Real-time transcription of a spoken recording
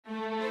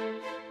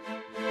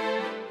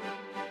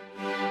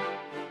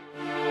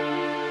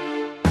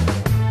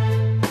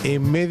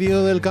En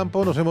medio del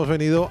campo nos hemos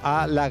venido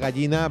a la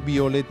Gallina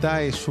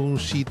Violeta. Es un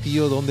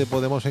sitio donde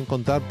podemos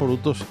encontrar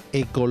productos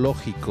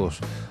ecológicos.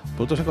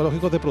 Productos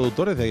ecológicos de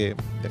productores de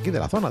aquí, de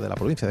la zona, de la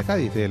provincia de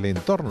Cádiz, del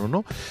entorno,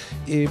 ¿no?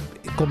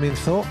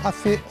 Comenzó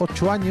hace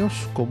 8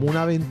 años como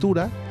una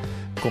aventura.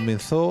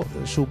 Comenzó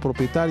su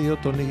propietario,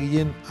 Tony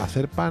Guillén, a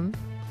hacer pan.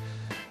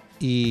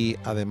 Y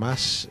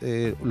además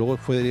luego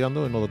fue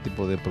derivando en otro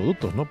tipo de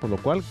productos, ¿no? Por lo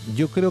cual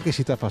yo creo que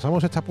si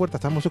traspasamos esta puerta,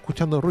 estamos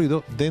escuchando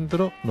ruido,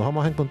 dentro nos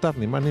vamos a encontrar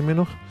ni más ni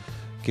menos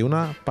que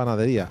una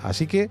panadería.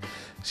 Así que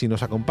si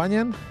nos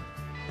acompañan,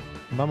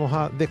 vamos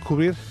a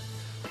descubrir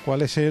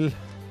cuál es el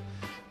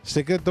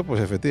secreto.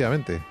 Pues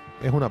efectivamente,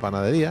 es una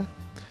panadería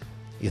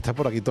y está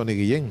por aquí Tony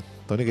Guillén.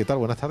 Tony, ¿qué tal?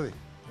 Buenas tardes.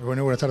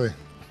 Bueno, buenas tardes.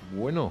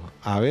 Bueno,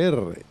 a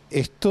ver,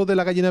 esto de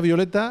la Gallina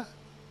Violeta,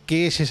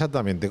 ¿qué es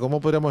exactamente? ¿Cómo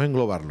podríamos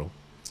englobarlo?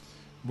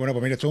 Bueno,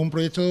 pues mira, esto es un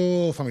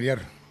proyecto familiar.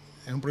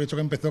 Es un proyecto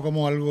que empezó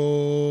como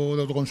algo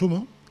de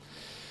autoconsumo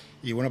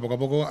y bueno, poco a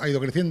poco ha ido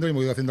creciendo y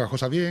hemos ido haciendo las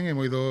cosas bien,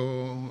 hemos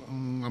ido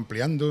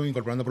ampliando,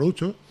 incorporando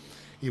productos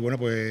y bueno,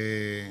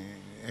 pues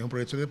es un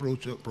proyecto de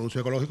productos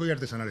ecológicos y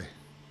artesanales.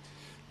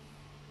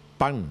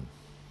 Pan.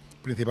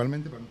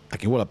 Principalmente pan.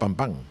 Aquí huele a pan.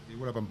 Aquí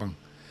huele a pan.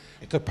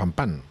 Esto es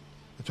pan.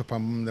 Esto es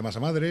pan de masa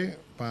madre,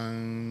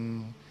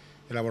 pan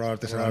elaborado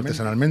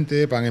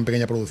artesanalmente, pan en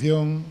pequeña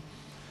producción,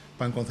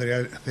 pan con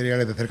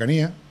cereales de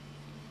cercanía.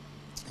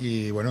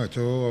 Y bueno,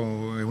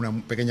 esto es una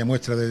pequeña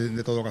muestra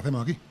de todo lo que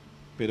hacemos aquí.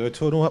 ¿Pero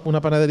esto es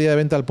una panadería de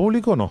venta al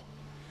público o no?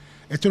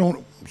 Esto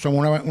no,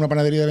 somos una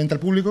panadería de venta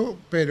al público,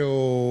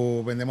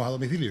 pero vendemos a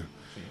domicilio.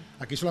 Sí.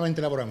 Aquí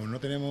solamente elaboramos, no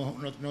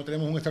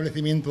tenemos un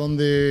establecimiento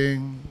donde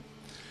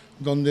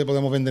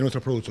podemos vender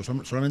nuestros productos,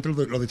 solamente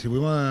los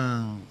distribuimos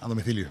a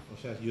domicilio.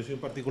 O sea, yo soy un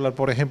particular,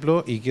 por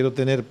ejemplo, y quiero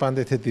tener pan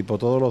de este tipo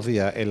todos los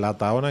días en la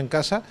taona en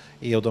casa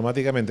y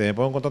automáticamente me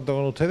pongo en contacto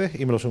con ustedes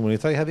y me lo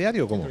suministráis a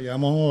diario, ¿o cómo? Lo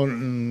llevamos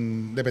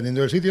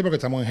dependiendo del sitio, porque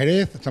estamos en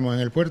Jerez, estamos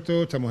en el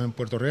puerto, estamos en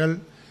Puerto Real,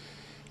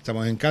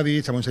 estamos en Cádiz,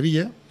 estamos en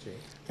Sevilla. Sí.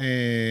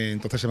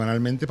 Entonces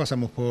semanalmente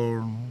pasamos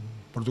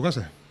por tu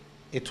casa.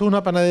 Esto es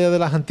una panadería de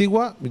las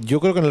antiguas,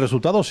 yo creo que en el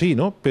resultado sí,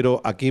 ¿no? Pero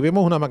aquí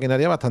vemos una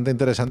maquinaria bastante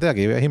interesante,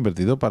 aquí habéis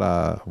invertido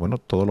para, bueno,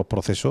 todos los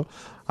procesos,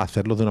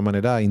 hacerlos de una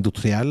manera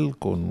industrial,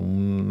 con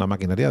una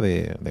maquinaria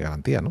de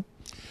garantía, ¿no?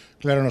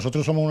 Claro,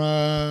 nosotros somos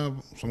una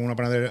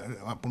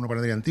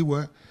panadería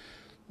antigua,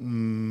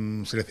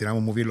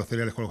 seleccionamos muy bien los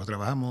cereales con los que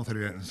trabajamos,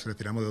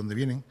 seleccionamos de dónde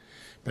vienen,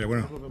 pero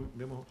bueno...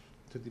 Vemos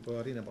este tipo de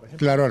harina, por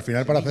ejemplo. Claro, al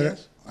final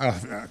 ¿semillas?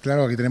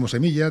 Claro, aquí tenemos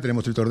semillas,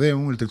 tenemos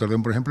tritordeum. El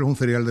tritordeum, por ejemplo, es un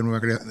cereal de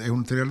nueva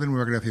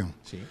creación.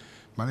 Sí.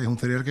 ¿Vale? Es un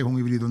cereal que es un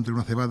híbrido entre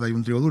una cebada y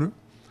un trigo duro.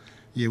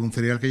 Y es un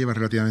cereal que lleva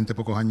relativamente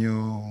pocos años,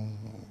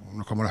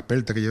 no es como la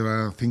espelta, que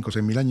lleva 5 o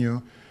 6 mil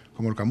años,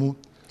 como el camut.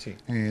 Sí.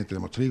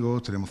 Tenemos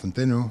trigos, tenemos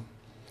centeno.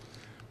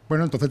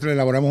 Bueno, entonces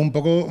elaboramos un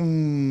poco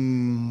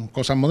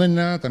cosas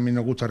modernas. También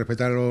nos gusta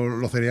respetar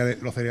los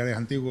cereales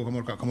antiguos, como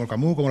el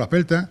camut, como la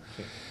espelta.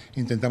 Sí.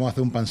 Intentamos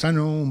hacer un pan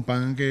sano, un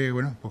pan que,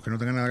 bueno, pues que no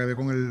tenga nada que ver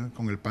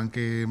con el pan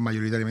que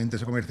mayoritariamente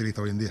se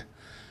comercializa hoy en día.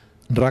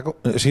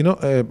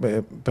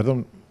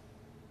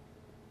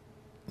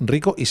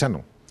 Rico y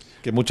sano.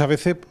 Que muchas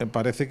veces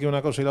parece que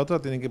una cosa y la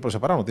otra tienen que ir por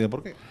separado, no tiene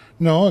por qué.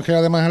 No, es que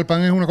además el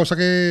pan es una cosa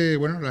que,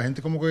 bueno, la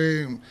gente como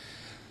que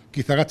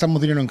quizá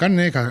gastamos dinero en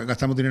carne,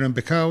 gastamos dinero en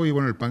pescado y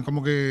bueno, el pan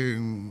como que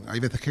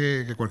hay veces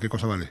que cualquier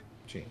cosa vale.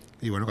 Sí.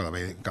 Y bueno, cada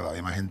vez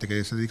más gente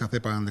que se dedica a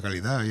hacer pan de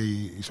calidad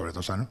y sobre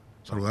todo sano.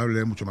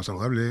 Saludable, mucho más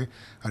saludable,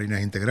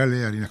 harinas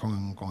integrales, harinas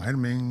con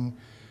germen,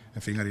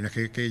 en fin, harinas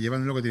que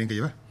llevan lo que tienen que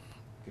llevar.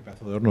 ¿Qué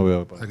pedazo de horno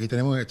veo? Aquí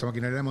tenemos esta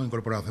maquinaria, la hemos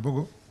incorporado hace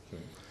poco. Sí.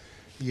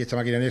 Y esta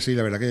maquinaria sí,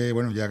 la verdad que,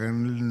 bueno, ya que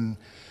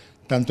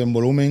tanto en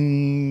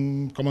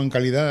volumen como en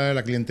calidad,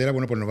 la clientela,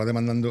 bueno, pues nos va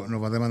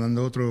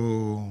demandando otra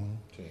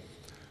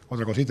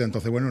cosita.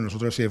 Entonces, bueno,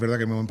 nosotros sí es verdad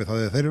que hemos empezado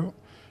desde cero,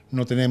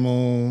 no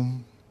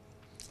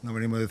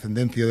venimos de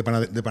descendencia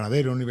de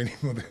panaderos, ni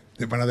venimos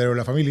de panaderos de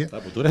la familia.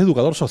 Claro, pues tú eres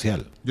educador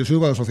social. Yo soy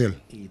educador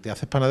social. ¿Y te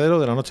haces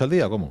panadero de la noche al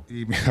día? ¿Cómo?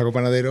 Y me hago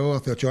panadero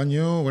hace 8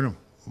 años, bueno,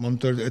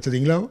 monto este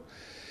tinglado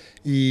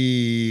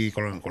y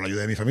con la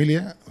ayuda de mi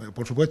familia,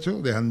 por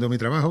supuesto, dejando mi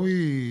trabajo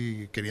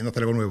y queriendo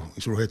hacer algo nuevo,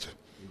 y surge hecho.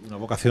 Una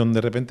vocación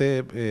de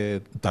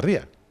repente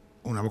tardía.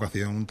 Una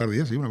vocación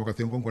tardía, sí, una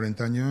vocación con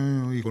 40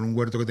 años y con un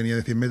huerto que tenía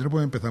de 100 metros,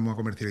 pues empezamos a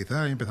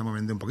comercializar y empezamos a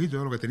vender un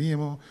poquito lo que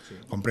teníamos, sí.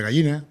 Compré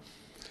gallinas.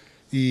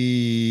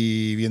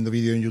 Y viendo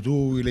vídeos en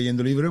YouTube y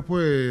leyendo libros,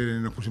 pues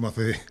nos pusimos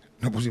a hacer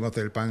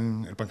el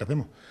pan que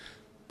hacemos,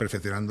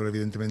 perfeccionándolo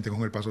evidentemente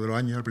con el paso de los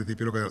años. Al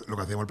principio lo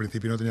que hacíamos al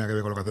principio no tenía que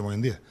ver con lo que hacemos hoy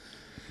en día.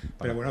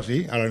 Pero bueno,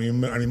 sí, al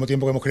mismo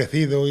tiempo que hemos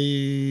crecido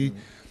y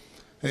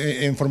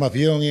en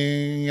formación y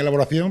en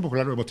elaboración, pues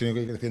claro, hemos tenido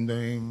que ir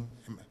creciendo en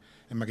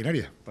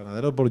maquinaria.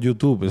 Panadero por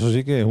YouTube, eso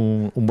sí que es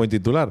un buen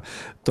titular.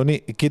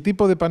 Tony, ¿qué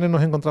tipo de panes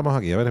nos encontramos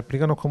aquí? A ver,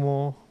 explícanos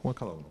cómo es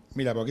cada uno.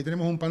 Mira, pues aquí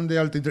tenemos un pan de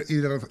alta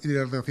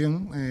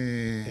hidratación.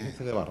 Es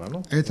este de barra,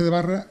 ¿no? Es este de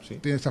barra, sí.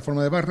 Tiene esta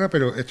forma de barra,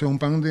 pero esto es un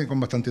pan con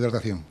bastante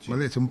hidratación, sí.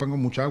 ¿Vale? Este es un pan con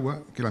mucha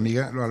agua, que la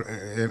miga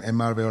es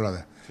más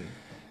alveolada. Sí.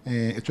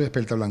 Esto es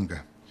espelta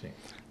blanca. Sí.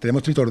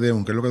 Tenemos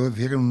tritordeum, que es lo que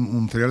decía, que es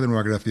un cereal de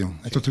nueva creación.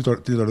 Sí. Esto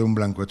es tritordeum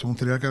blanco. Esto es un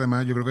cereal que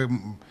además yo creo que,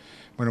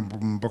 bueno,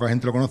 poca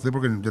gente lo conoce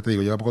porque, ya te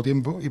digo, lleva poco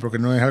tiempo y porque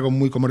no es algo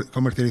muy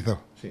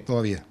comercializado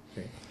todavía.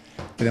 Sí.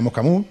 Tenemos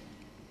camú.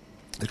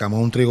 El camú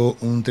es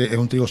un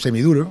trigo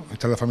semiduro.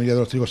 Está en la familia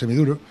de los trigos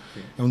semiduros.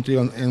 Sí. Es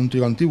un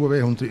trigo antiguo,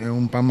 ¿ves? Es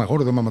un pan más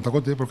gordo, más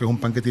matacote, porque es un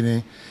pan que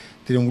tiene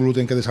un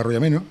gluten que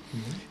desarrolla menos.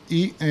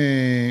 Y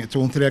esto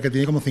es un cereal que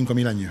tiene como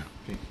 5.000 años.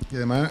 Sí. Y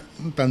además,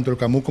 tanto el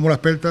camú como la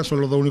espelta son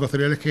los dos únicos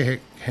cereales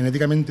que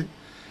genéticamente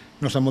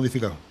no se han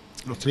modificado.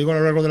 Los trigos a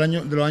lo largo de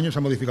los años se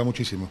han modificado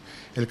muchísimo.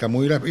 El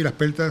camú y la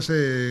espelta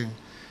se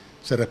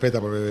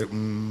respeta porque,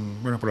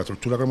 bueno, por la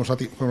estructura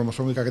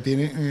cromosómica que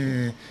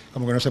tiene,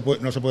 como que no se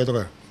puede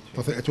tocar.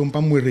 Entonces, esto es un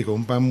pan muy rico,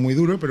 un pan muy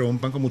duro, pero un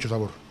pan con mucho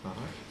sabor.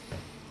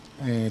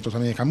 Entonces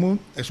también es camú.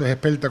 Eso es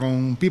espelta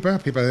con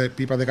pipas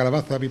de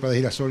calabaza, pipas de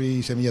girasol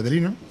y semillas de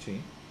lino.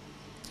 Sí.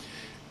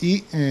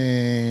 Y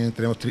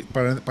tenemos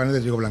panes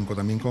de trigo blanco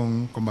también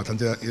con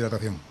bastante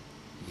hidratación.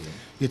 Bien.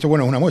 Y esto,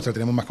 bueno, es una muestra,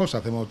 tenemos más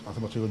cosas.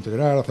 Hacemos trigo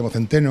integral, hacemos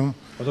centeno.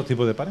 ¿Otros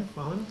tipos de panes,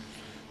 más o menos?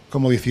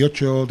 Como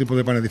 18 tipos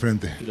de panes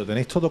diferentes. Y lo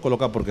tenéis todo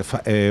colocado porque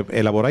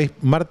elaboráis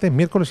martes,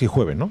 miércoles y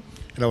jueves, ¿no?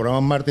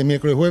 Elaboramos martes,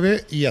 miércoles y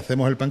jueves y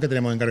hacemos el pan que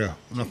tenemos encargado.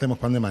 No hacemos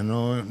pan de más.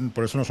 No,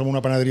 por eso no somos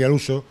una panadería al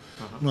uso,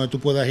 donde tú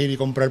puedas ir y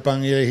comprar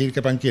pan y elegir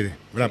qué pan quieres.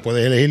 Sí.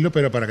 Puedes elegirlo,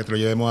 pero para que te lo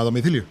llevemos a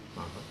domicilio.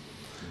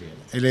 Bien.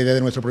 Es la idea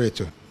de nuestro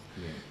proyecto.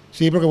 Bien.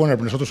 Sí, porque bueno,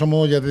 nosotros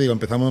somos, ya te digo,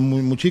 empezamos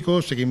muy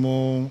chicos,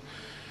 seguimos.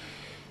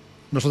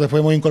 Nosotros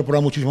después hemos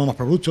incorporado muchísimos más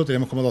productos,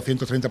 tenemos como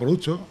 230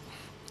 productos.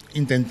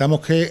 Intentamos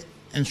que,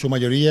 en su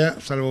mayoría,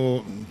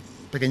 salvo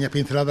pequeñas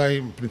pinceladas,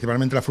 y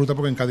principalmente la fruta,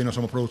 porque en Cádiz no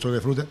somos productores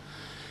de fruta,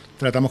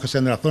 tratamos que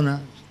sean de la zona,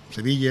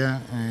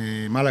 Sevilla,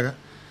 Málaga,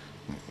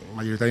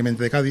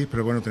 mayoritariamente de Cádiz,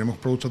 pero bueno, tenemos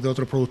productos de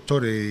otros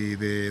productores y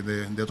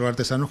de otros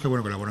artesanos que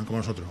bueno que elaboran como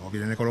nosotros, o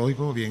bien en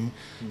ecológico, o bien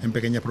en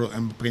pequeñas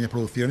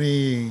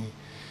producciones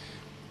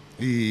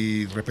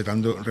y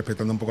respetando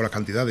un poco las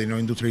cantidades y no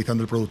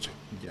industrializando el producto.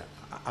 Ya.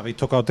 ¿Habéis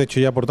tocado techo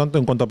ya, por tanto,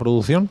 en cuanto a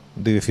producción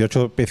de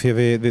 18 especies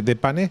de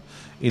panes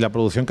y la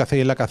producción que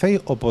hacéis es la que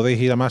hacéis o podéis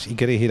ir a más y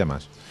queréis ir a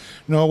más?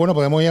 No, bueno,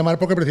 podemos ir a más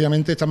porque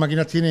precisamente estas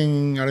máquinas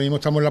tienen, ahora mismo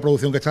estamos en la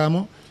producción que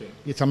estábamos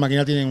y estas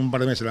máquinas tienen un par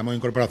de meses, las hemos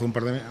incorporado hace un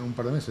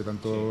par de meses,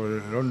 tanto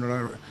el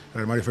horno, el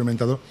armario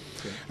fermentador.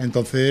 Sí.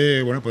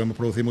 Entonces, bueno, podemos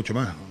producir mucho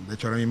más. De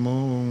hecho, ahora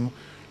mismo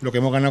lo que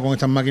hemos ganado con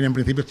estas máquinas en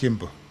principio es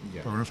tiempo.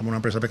 Porque, bueno, somos una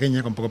empresa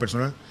pequeña, con poco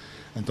personal.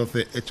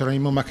 Entonces, esto ahora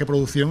mismo más que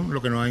producción,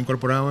 lo que nos ha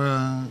incorporado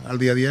al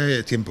día a día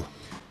es tiempo.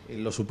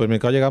 En los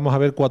supermercados llegamos a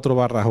ver 4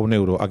 barras a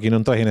 €1. Aquí no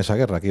entráis en esa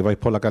guerra, aquí vais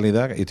por la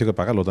calidad y esto hay que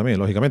pagarlo también,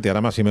 lógicamente.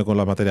 Ahora más si me con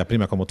las materias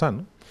primas como están,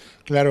 ¿no?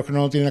 Claro, es que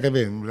no tiene nada que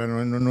ver.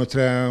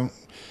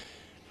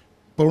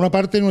 Por una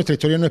parte, nuestra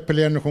historia no es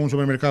pelearnos con un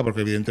supermercado,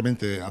 porque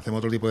evidentemente hacemos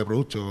otro tipo de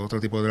productos, otro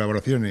tipo de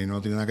elaboraciones y no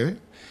tiene nada que ver,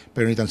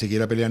 pero ni tan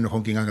siquiera pelearnos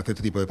con quien haga este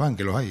tipo de pan,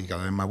 que los hay,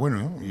 cada vez más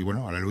buenos, ¿no? Y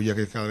bueno, aleluya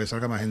que cada vez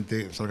salga más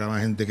gente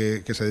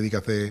que se dedica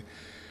a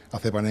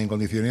hacer panes en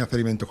condiciones y a hacer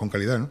alimentos con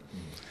calidad, ¿no?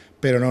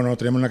 Pero no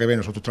tenemos nada que ver,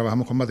 nosotros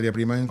trabajamos con materia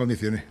prima en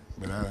condiciones,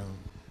 ¿verdad?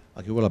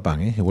 Aquí huele a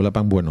pan, huele a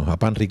pan bueno, a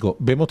pan rico.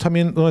 Vemos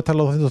también dónde están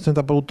los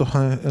 230 productos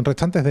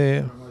restantes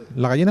de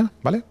la gallina,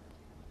 ¿vale?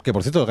 Que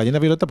por cierto, la gallina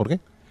violeta, ¿por qué?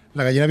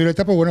 La gallina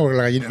violeta, pues bueno, porque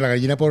la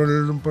gallina por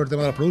el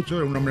tema de los productos,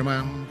 era un nombre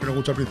más que nos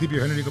gusta al principio,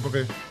 genérico,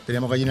 porque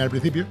teníamos gallina al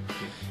principio,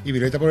 y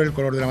violeta por el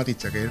color de la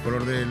matista, que es el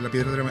color de la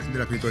piedra de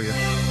la espiritualidad.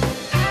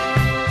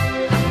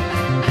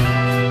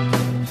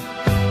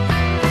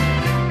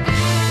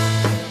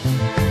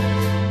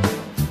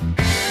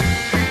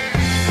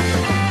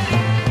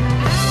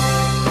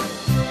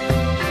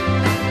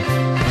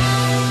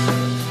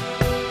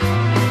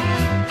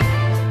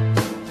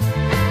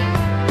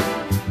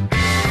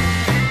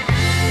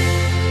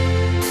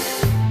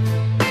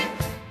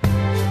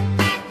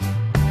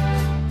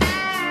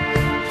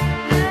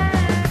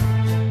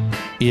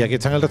 Y aquí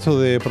están el resto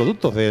de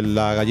productos de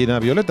la gallina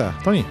violeta,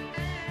 Tony.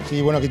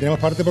 Sí, bueno, aquí tenemos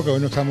parte porque hoy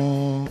no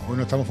estamos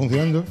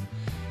funcionando,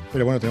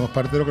 pero bueno, tenemos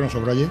parte de lo que nos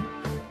sobró ayer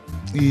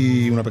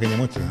y una pequeña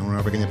muestra,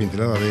 una pequeña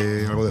pincelada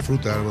de algo de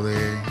fruta, algo de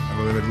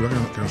verdura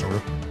que nos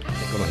sobró.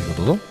 ¿Ecológico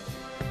todo?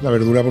 La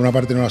verdura por una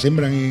parte nos la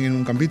siembran en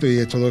un campito y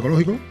es todo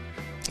ecológico,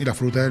 y la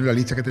fruta en la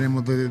lista que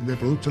tenemos de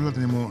productos la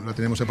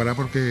tenemos separada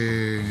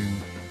porque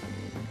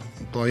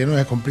todavía nos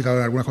es complicado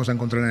en algunas cosas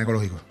encontrar en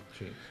ecológico.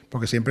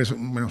 Porque siempre,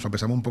 bueno,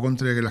 sopesamos un poco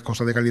entre las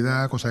cosas de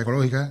calidad, cosas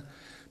ecológicas,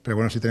 pero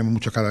bueno, sí tenemos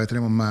cada vez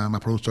tenemos más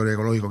productores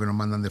ecológicos que nos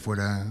mandan de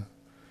fuera,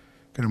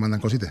 que nos mandan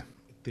cositas.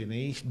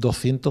 Tenéis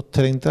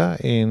 230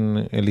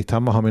 en el listado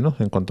más o menos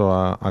en cuanto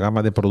a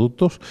gama de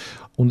productos.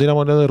 Un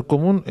denominador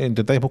común,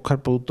 intentáis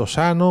buscar productos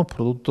sanos,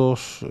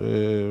 productos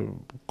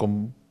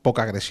con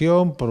poca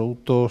agresión,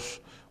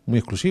 productos muy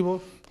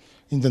exclusivos.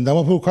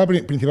 Intentamos buscar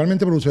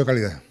principalmente productos de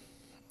calidad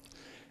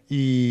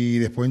y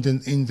después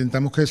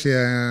intentamos que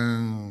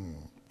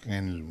sean...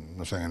 en el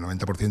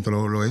 90%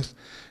 lo es,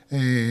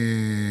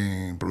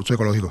 productos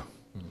ecológicos.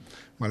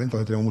 ¿Vale?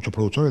 Entonces tenemos muchos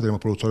productores,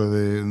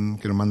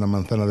 que nos mandan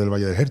manzanas del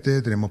Valle del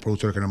Jerte, tenemos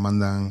productores que nos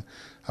mandan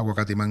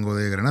aguacate y mango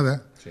de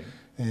Granada, sí.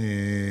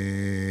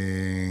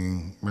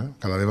 Bueno,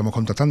 cada vez vamos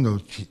contactando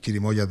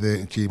chirimoyas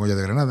de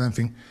Granada, en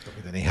fin.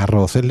 Porque tenéis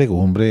arroces,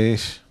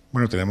 legumbres.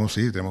 Bueno, tenemos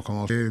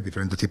como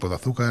diferentes tipos de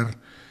azúcar,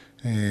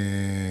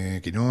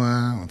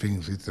 quinoa, en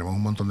fin, sí, tenemos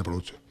un montón de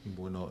productos.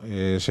 Bueno,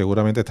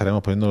 seguramente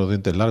estaremos poniendo los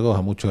dientes largos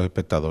a muchos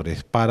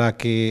espectadores. Para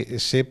que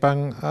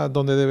sepan a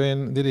dónde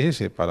deben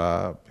dirigirse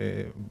para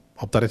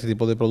optar a este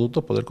tipo de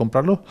productos, poder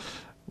comprarlos,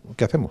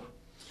 ¿qué hacemos?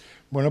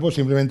 Bueno, pues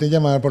simplemente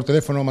llamar por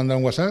teléfono o mandar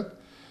un WhatsApp,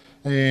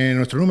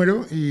 nuestro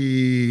número,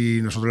 y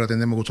nosotros le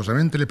atendemos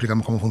gustosamente, le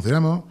explicamos cómo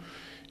funcionamos.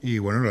 Y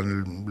bueno,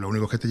 lo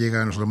único que te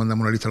llega, nosotros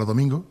mandamos una lista los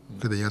domingos,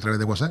 que te llega a través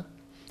de WhatsApp.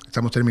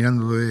 Estamos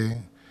terminando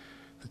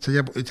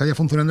está ya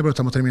funcionando, pero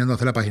estamos terminando de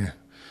hacer la página.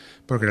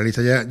 Porque la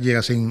lista ya llega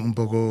así un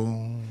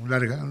poco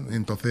larga,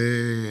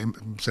 entonces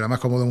será más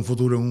cómodo en un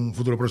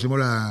futuro próximo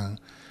la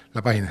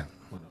página.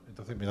 Bueno,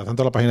 entonces, mientras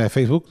tanto, la página de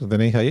Facebook,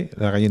 tenéis ahí,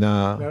 la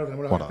gallina.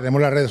 Claro,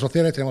 tenemos las redes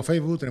sociales, tenemos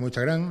Facebook, tenemos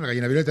Instagram, la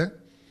Gallina Violeta.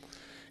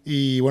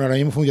 Y bueno, ahora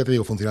mismo, ya te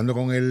digo, funcionando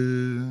con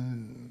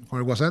el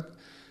WhatsApp,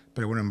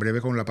 pero bueno, en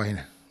breve con la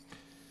página.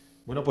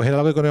 Bueno, pues era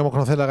algo que queríamos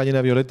conocer, la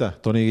gallina violeta.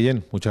 Tony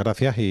Guillén, muchas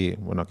gracias. Y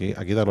bueno,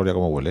 aquí da gloria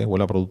como huele,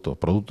 huele a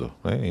productos,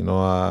 y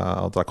no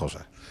a otras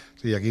cosas.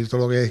 Sí, aquí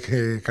todo lo que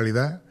es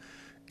calidad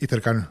y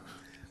cercano.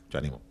 Mucho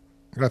ánimo.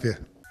 Gracias.